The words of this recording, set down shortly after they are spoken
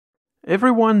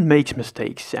Everyone makes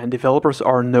mistakes, and developers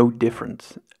are no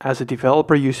different. As a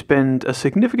developer, you spend a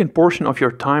significant portion of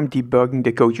your time debugging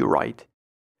the code you write.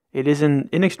 It is an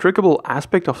inextricable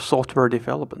aspect of software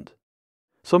development.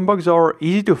 Some bugs are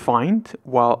easy to find,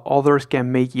 while others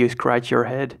can make you scratch your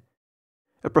head.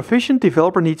 A proficient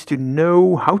developer needs to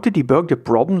know how to debug the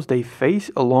problems they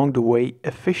face along the way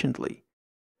efficiently.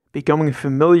 Becoming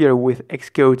familiar with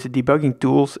Xcode's debugging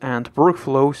tools and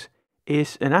workflows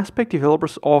is an aspect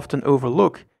developers often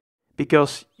overlook,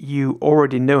 because you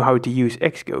already know how to use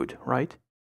Xcode, right?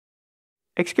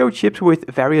 Xcode ships with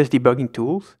various debugging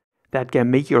tools that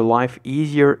can make your life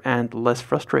easier and less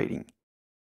frustrating.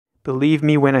 Believe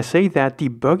me when I say that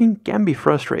debugging can be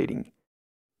frustrating.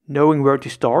 Knowing where to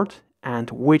start and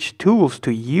which tools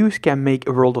to use can make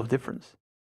a world of difference.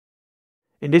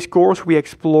 In this course, we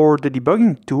explore the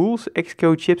debugging tools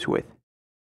Xcode ships with.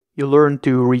 You'll learn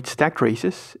to read stack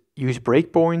traces, use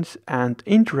breakpoints, and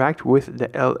interact with the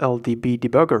LLDB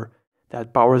debugger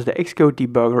that powers the Xcode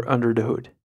debugger under the hood.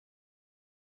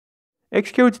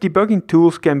 Xcode's debugging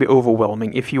tools can be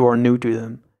overwhelming if you are new to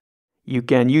them. You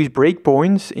can use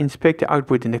breakpoints, inspect the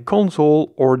output in the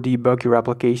console, or debug your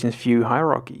application's view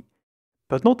hierarchy.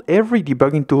 But not every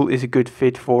debugging tool is a good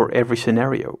fit for every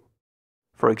scenario.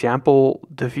 For example,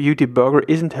 the view debugger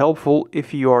isn't helpful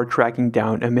if you are tracking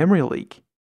down a memory leak.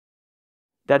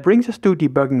 That brings us to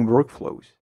debugging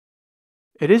workflows.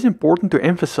 It is important to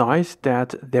emphasize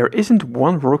that there isn't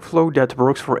one workflow that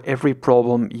works for every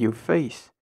problem you face.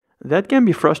 That can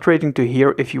be frustrating to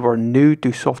hear if you are new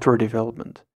to software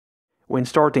development. When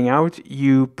starting out,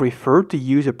 you prefer to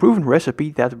use a proven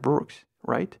recipe that works,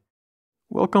 right?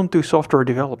 Welcome to software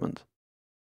development.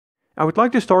 I would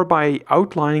like to start by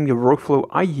outlining the workflow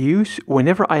I use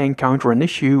whenever I encounter an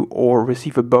issue or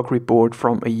receive a bug report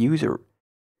from a user.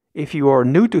 If you are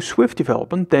new to Swift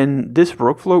development, then this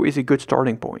workflow is a good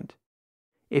starting point.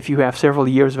 If you have several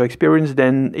years of experience,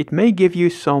 then it may give you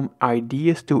some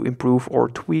ideas to improve or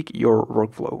tweak your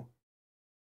workflow.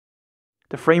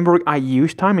 The framework I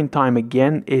use time and time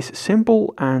again is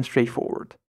simple and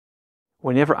straightforward.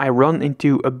 Whenever I run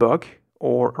into a bug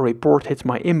or a report hits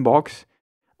my inbox,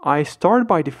 I start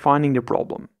by defining the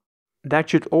problem. That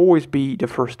should always be the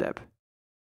first step.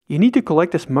 You need to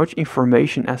collect as much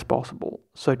information as possible,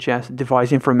 such as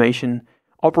device information,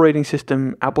 operating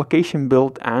system, application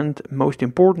build, and, most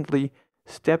importantly,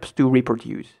 steps to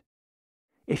reproduce.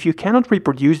 If you cannot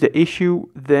reproduce the issue,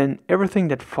 then everything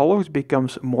that follows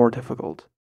becomes more difficult.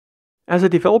 As a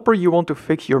developer, you want to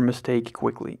fix your mistake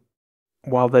quickly.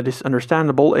 While that is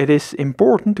understandable, it is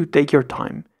important to take your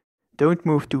time. Don't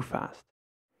move too fast.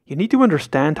 You need to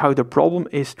understand how the problem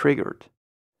is triggered.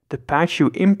 The patch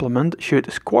you implement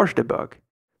should squash the bug,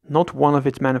 not one of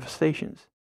its manifestations.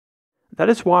 That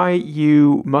is why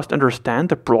you must understand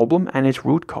the problem and its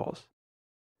root cause.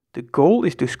 The goal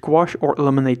is to squash or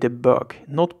eliminate the bug,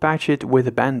 not patch it with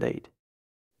a band-aid.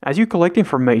 As you collect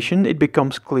information, it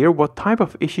becomes clear what type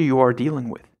of issue you are dealing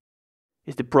with.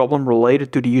 Is the problem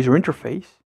related to the user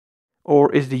interface? Or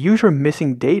is the user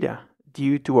missing data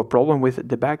due to a problem with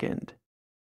the backend?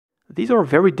 These are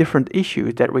very different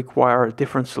issues that require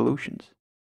different solutions.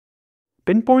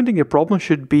 Pinpointing the problem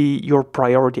should be your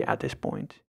priority at this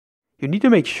point. You need to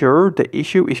make sure the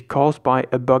issue is caused by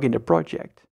a bug in the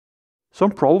project.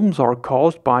 Some problems are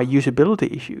caused by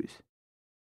usability issues.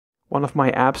 One of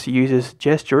my apps uses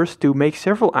gestures to make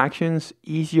several actions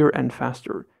easier and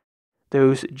faster.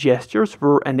 Those gestures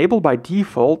were enabled by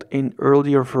default in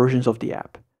earlier versions of the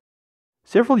app.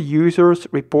 Several users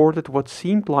reported what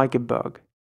seemed like a bug.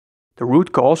 The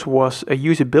root cause was a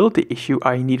usability issue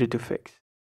I needed to fix.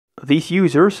 These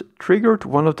users triggered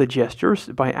one of the gestures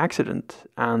by accident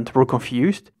and were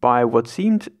confused by what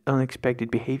seemed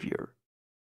unexpected behavior.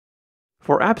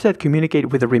 For apps that communicate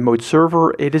with a remote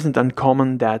server, it isn't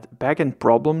uncommon that backend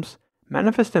problems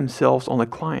manifest themselves on a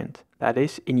client, that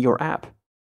is, in your app.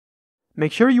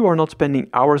 Make sure you are not spending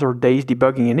hours or days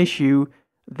debugging an issue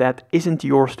that isn't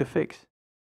yours to fix.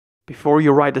 Before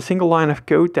you write a single line of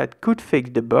code that could fix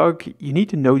the bug, you need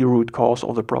to know the root cause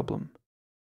of the problem.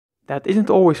 That isn't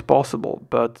always possible,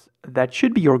 but that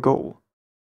should be your goal.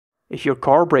 If your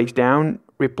car breaks down,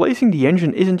 replacing the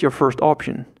engine isn't your first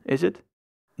option, is it?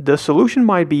 The solution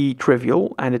might be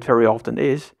trivial, and it very often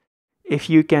is, if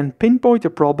you can pinpoint the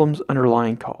problem's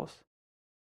underlying cause.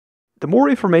 The more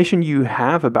information you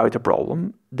have about the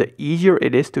problem, the easier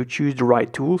it is to choose the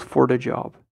right tools for the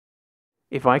job.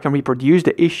 If I can reproduce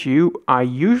the issue, I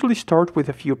usually start with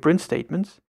a few print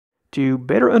statements to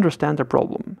better understand the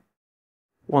problem.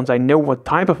 Once I know what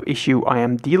type of issue I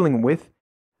am dealing with,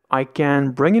 I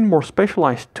can bring in more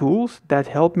specialized tools that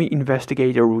help me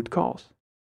investigate the root cause.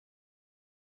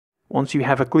 Once you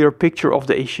have a clear picture of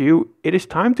the issue, it is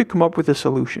time to come up with a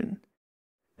solution.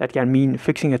 That can mean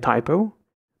fixing a typo,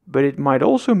 but it might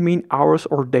also mean hours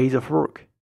or days of work.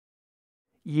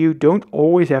 You don't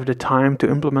always have the time to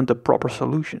implement a proper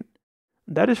solution.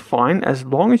 That is fine as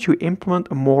long as you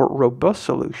implement a more robust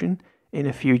solution in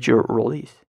a future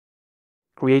release.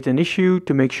 Create an issue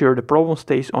to make sure the problem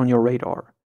stays on your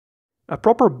radar. A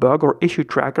proper bug or issue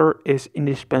tracker is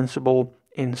indispensable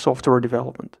in software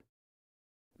development.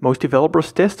 Most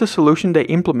developers test the solution they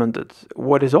implemented.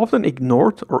 What is often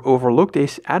ignored or overlooked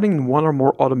is adding one or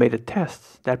more automated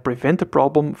tests that prevent the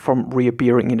problem from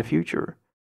reappearing in the future.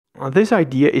 This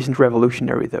idea isn't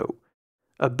revolutionary though.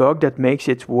 A bug that makes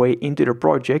its way into the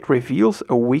project reveals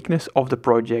a weakness of the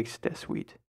project's test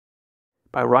suite.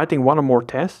 By writing one or more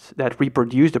tests that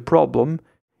reproduce the problem,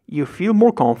 you feel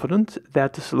more confident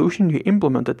that the solution you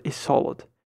implemented is solid,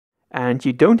 and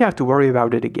you don't have to worry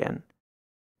about it again.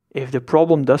 If the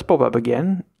problem does pop up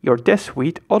again, your test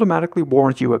suite automatically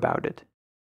warns you about it.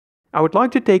 I would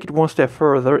like to take it one step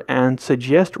further and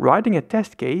suggest writing a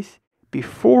test case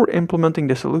before implementing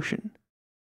the solution.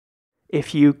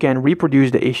 If you can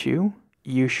reproduce the issue,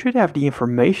 you should have the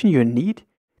information you need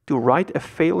to write a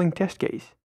failing test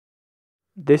case.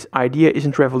 This idea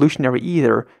isn't revolutionary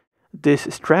either. This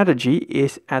strategy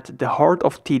is at the heart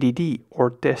of TDD, or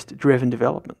test-driven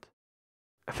development.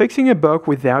 Fixing a bug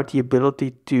without the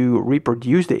ability to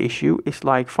reproduce the issue is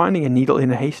like finding a needle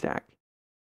in a haystack.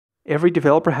 Every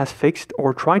developer has fixed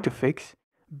or tried to fix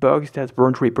bugs that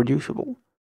weren't reproducible.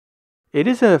 It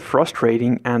is a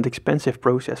frustrating and expensive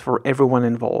process for everyone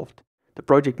involved, the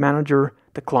project manager,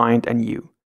 the client, and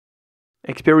you.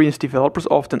 Experienced developers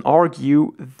often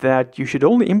argue that you should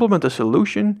only implement a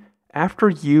solution after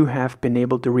you have been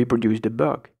able to reproduce the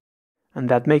bug, and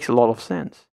that makes a lot of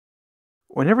sense.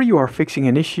 Whenever you are fixing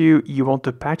an issue, you want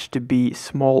the patch to be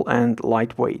small and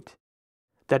lightweight.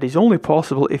 That is only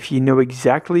possible if you know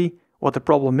exactly what the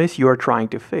problem is you are trying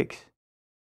to fix.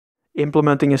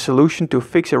 Implementing a solution to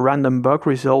fix a random bug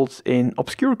results in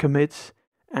obscure commits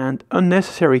and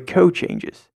unnecessary code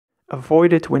changes.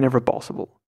 Avoid it whenever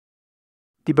possible.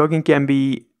 Debugging can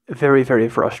be very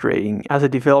frustrating. As a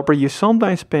developer, you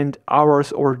sometimes spend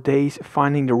hours or days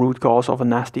finding the root cause of a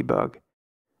nasty bug.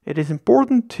 It is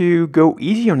important to go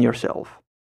easy on yourself.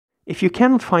 If you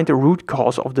cannot find the root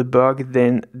cause of the bug,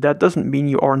 then that doesn't mean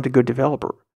you aren't a good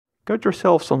developer. Cut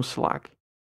yourself some slack.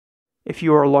 If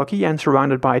you are lucky and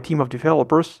surrounded by a team of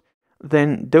developers,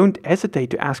 then don't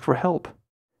hesitate to ask for help.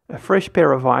 A fresh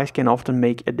pair of eyes can often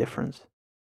make a difference.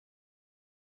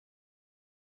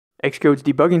 Xcode's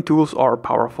debugging tools are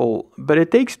powerful, but it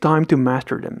takes time to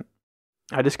master them.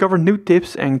 I discover new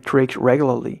tips and tricks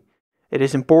regularly. It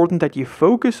is important that you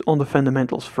focus on the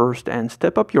fundamentals first and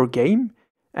step up your game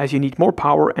as you need more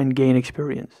power and gain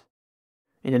experience.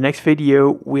 In the next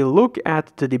video, we'll look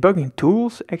at the debugging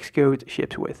tools Xcode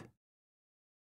ships with.